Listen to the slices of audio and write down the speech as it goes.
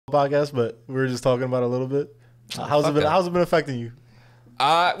podcast, but we were just talking about it a little bit. How's it been affecting you?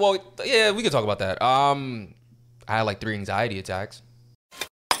 Well, yeah, we could talk about that. I had like 3 anxiety attacks.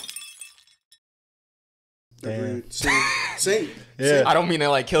 Damn. Same. Yeah. I don't mean to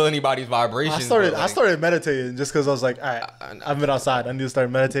like kill anybody's vibrations. I started meditating just because I was like, all right, I've been outside. I need to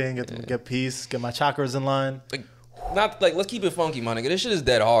start meditating, get peace, get my chakras in line. Like, not like, let's keep it funky, my nigga. This shit is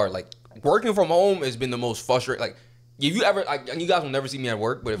dead hard. Like, working from home has been the most frustrating. Like, if you ever, like, and you guys will never see me at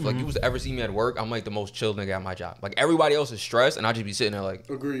work, but if like you was to ever see me at work, I'm like the most chill nigga at my job. Like, everybody else is stressed, and I just be sitting there like,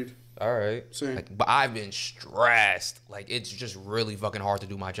 agreed. All right. Same. Like, but I've been stressed. Like, it's just really fucking hard to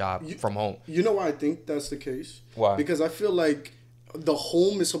do my job from home. You know why I think that's the case? Why? Because I feel like the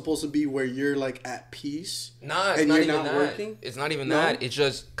home is supposed to be where you're like at peace. Nah, it's and not you're even not that. working. It's not even that. It's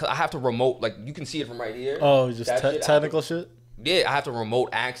just cause I have to remote. Like, you can see it from right here. Oh, just technical shit? Yeah, I have to remote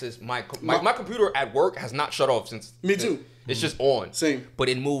access. My computer at work has not shut off since. Me too. It's just on. Same. But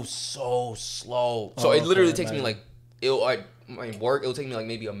it moves so slow. So it literally takes me like, it'll take me like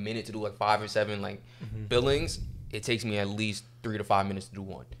maybe a minute to do like 5 or 7 like billings. It takes me at least 3 to 5 minutes to do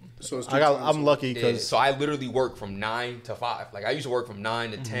one. So I'm lucky because so I literally work from 9 to 5. Like, I used to work from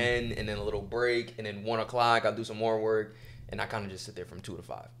 9 to 10 and then a little break and then 1 o'clock I'll do some more work and I kind of just sit there from 2 to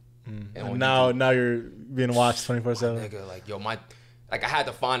 5. And now you're being watched 24/7. Nigga, like, yo, I had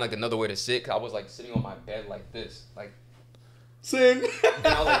to find like another way to sit because I was like sitting on my bed like this, like. Same. And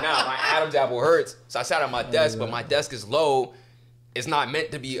I was like, nah, my Adam's apple hurts. So I sat at my desk, but my desk is low. It's not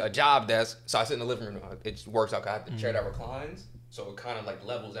meant to be a job desk. So I sit in the living room. It works out. I have the chair that reclines. So it kind of like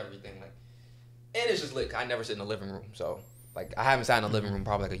levels everything. Like, and it's just lit. I never sit in the living room. So like, I haven't sat in the living room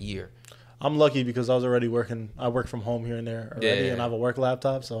probably like a year. I'm lucky because I was already working. I work from home here and there already, and I have a work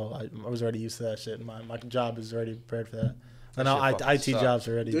laptop. So I was already used to that shit. My job is already prepared for that. And now IT jobs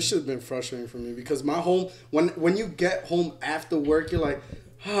already. This shit's been frustrating for me because my home, when you get home after work, you're like,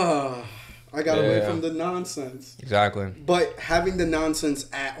 I got away from the nonsense. Exactly. But having the nonsense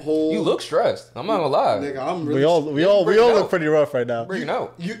at home, you look stressed. I'm not gonna lie. Nigga, I'm really. We all look pretty rough right now. Breaking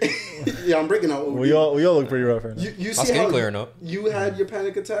out. Yeah, I'm breaking out. We all look pretty rough right now. You my see skin how clearing up. You had your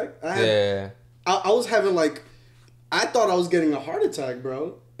panic attack? Yeah. I was having like, I thought I was getting a heart attack,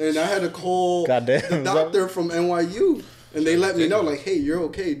 bro, and I had to call the doctor from NYU. And they let me know, like, hey, you're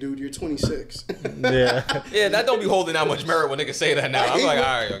okay, dude. You're 26. Yeah. Yeah, that don't be holding that much merit when niggas say that now. I'm like, all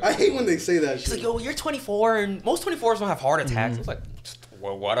right. Okay. I hate when they say that shit. It's like, yo, you're 24, and most 24s don't have heart attacks. It's like,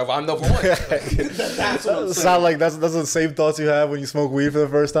 well, what if I'm the one? That's what I'm saying. Sound like that's the same thoughts you have when you smoke weed for the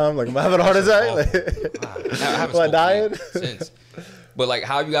first time. Like, am I having a heart attack? I haven't smoked dying since. But like,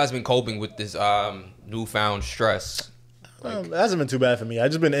 how have you guys been coping with this newfound stress? Like, it hasn't been too bad for me.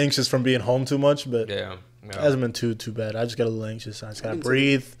 I've just been anxious from being home too much, but yeah. It hasn't been too bad. I just got a little anxious. I just gotta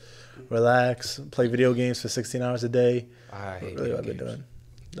breathe, relax, play video games for 16 hours a day. I hate really what I've been games. doing.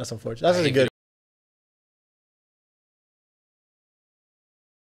 That's unfortunate. That's really good.